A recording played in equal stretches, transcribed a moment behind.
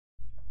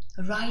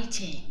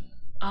Writing,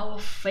 our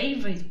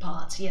favorite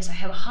part. Yes, I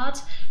have a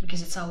heart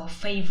because it's our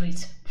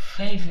favorite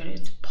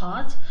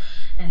part,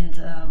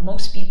 and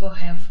most people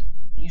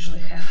usually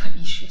have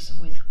issues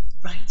with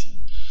writing.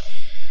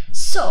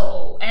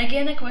 So, and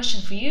again, a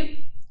question for you.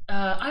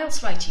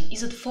 IELTS writing,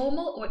 is it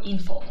formal or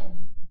informal?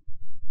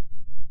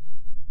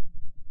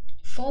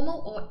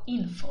 Formal or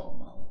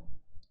informal?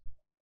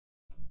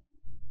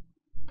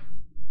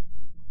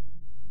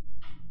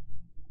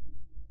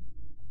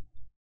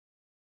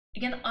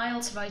 Again,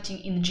 IELTS writing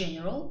in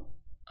general.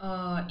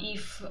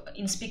 If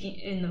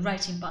in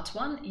writing part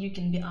 1, you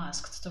can be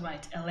asked to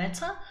write a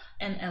letter,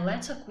 and a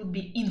letter could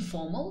be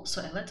informal,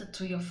 so a letter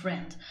to your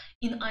friend.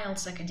 In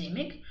IELTS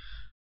Academic,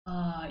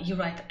 you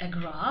write a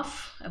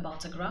graph,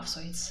 about a graph,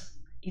 so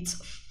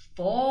it's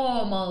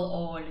formal,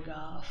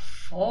 Olga,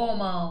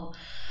 formal.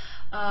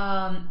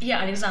 Yeah,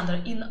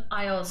 Alexander, in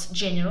IELTS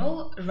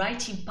General,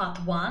 writing part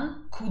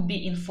 1 could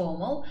be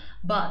informal,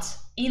 but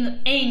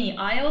in any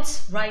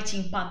IELTS,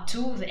 writing part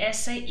 2, the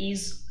essay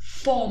is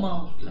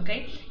formal,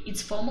 okay?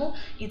 It's formal,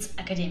 it's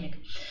academic.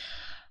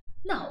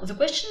 Now, the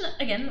question,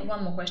 again,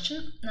 one more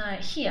question.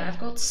 Here, I've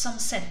got some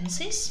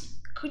sentences.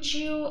 Could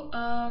you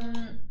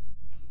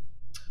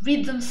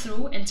read them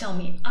through and tell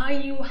me, are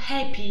you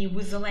happy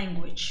with the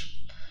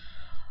language?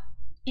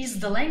 Is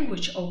the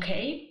language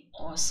okay?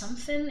 Or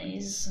something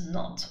is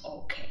not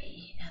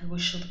okay and we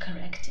should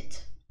correct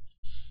it?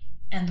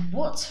 And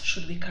what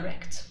should we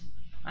correct?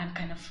 I'm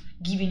kind of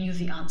giving you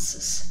the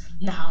answers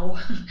now.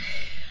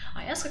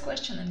 I ask a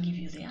question and give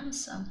you the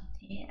answer.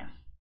 Yeah.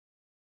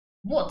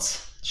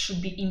 What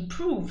should be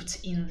improved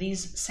in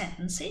these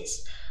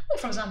sentences? Well,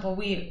 for example,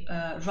 we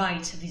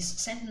write these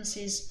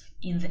sentences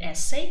in the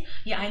essay.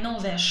 Yeah, I know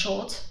they're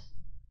short,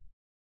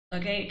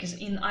 okay, because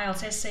in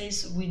IELTS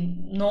essays we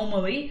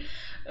normally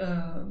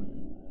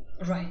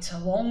write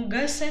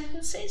longer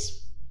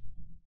sentences.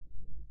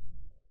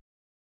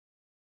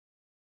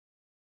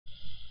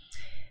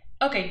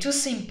 Okay, too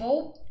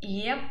simple.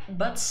 Yep,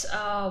 but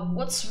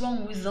what's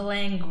wrong with the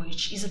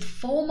language? Is it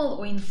formal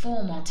or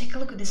informal? Take a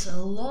look at this.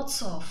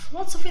 Lots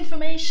of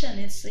information.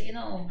 It's, you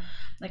know,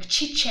 like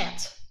chit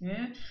chat.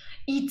 Yeah?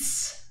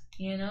 It's,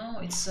 you know,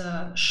 it's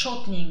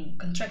shortening,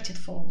 contracted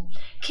form.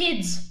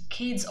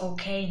 Kids,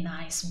 okay,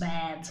 nice,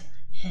 bad.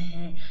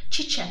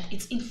 Chit chat,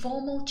 it's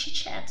informal chit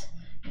chat.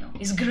 You know,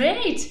 it's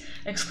great!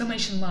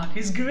 Exclamation mark,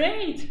 it's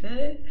great!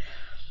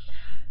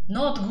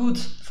 Not good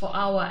for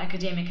our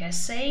academic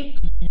essay.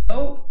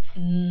 No,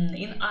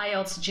 in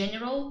IELTS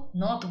General,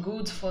 not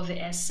good for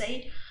the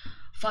essay.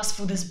 Fast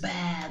food is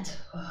bad.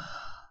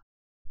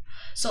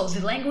 So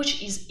the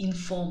language is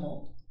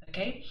informal,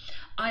 okay?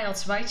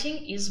 IELTS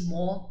writing is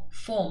more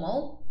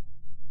formal.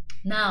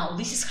 Now,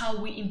 this is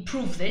how we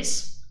improve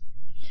this.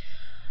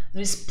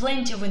 There is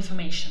plenty of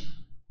information,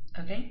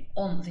 okay,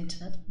 on the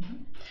internet.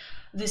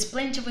 There's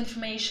plenty of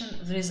information.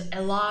 There is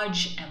a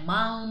large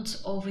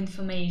amount of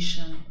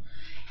information.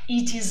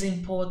 It is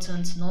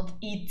important, not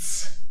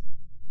it's.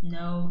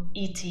 No,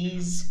 it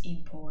is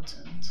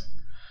important.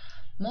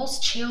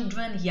 Most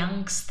children,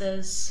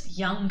 youngsters,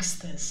 yeah,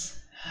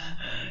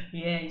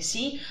 you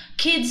see,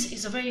 kids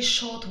is a very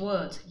short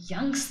word,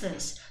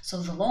 youngsters,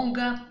 so the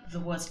longer the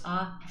words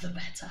are, the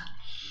better.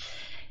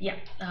 Yeah,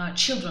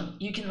 children,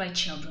 you can write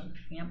children,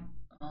 yeah.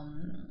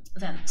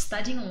 Then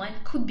studying online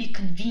could be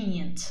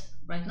convenient,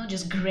 right? Not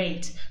just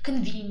great,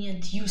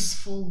 convenient,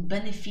 useful,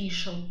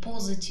 beneficial,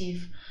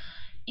 positive.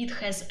 It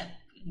has a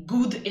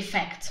good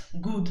effect,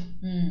 good,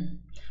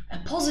 a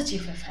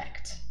positive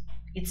effect.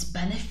 It's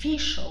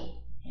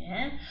beneficial,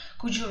 yeah?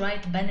 Could you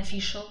write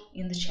beneficial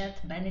in the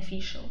chat?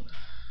 Beneficial.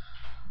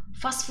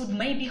 Fast food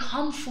may be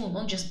harmful,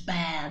 not just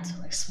bad,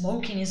 like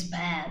smoking is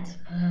bad.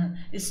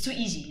 It's too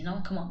easy, you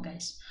know? Come on,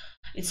 guys.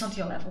 It's not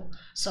your level.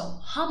 So,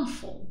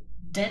 harmful,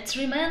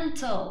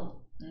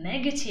 detrimental,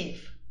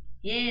 negative.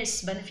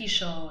 Yes,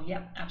 beneficial,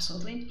 yeah,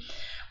 absolutely,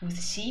 with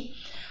C.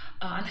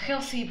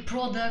 Unhealthy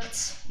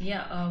products,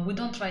 yeah, we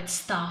don't write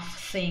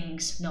stuff,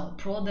 things, no,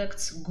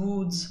 products,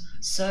 goods,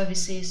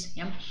 services,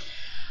 yeah.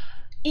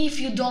 If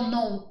you don't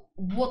know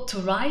what to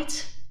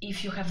write,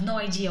 if you have no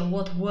idea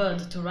what word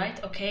to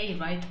write, okay,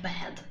 write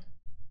bad,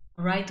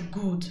 write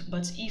good,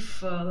 but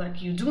if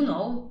like you do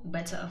know,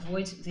 better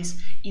avoid these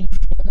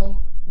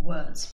informal words.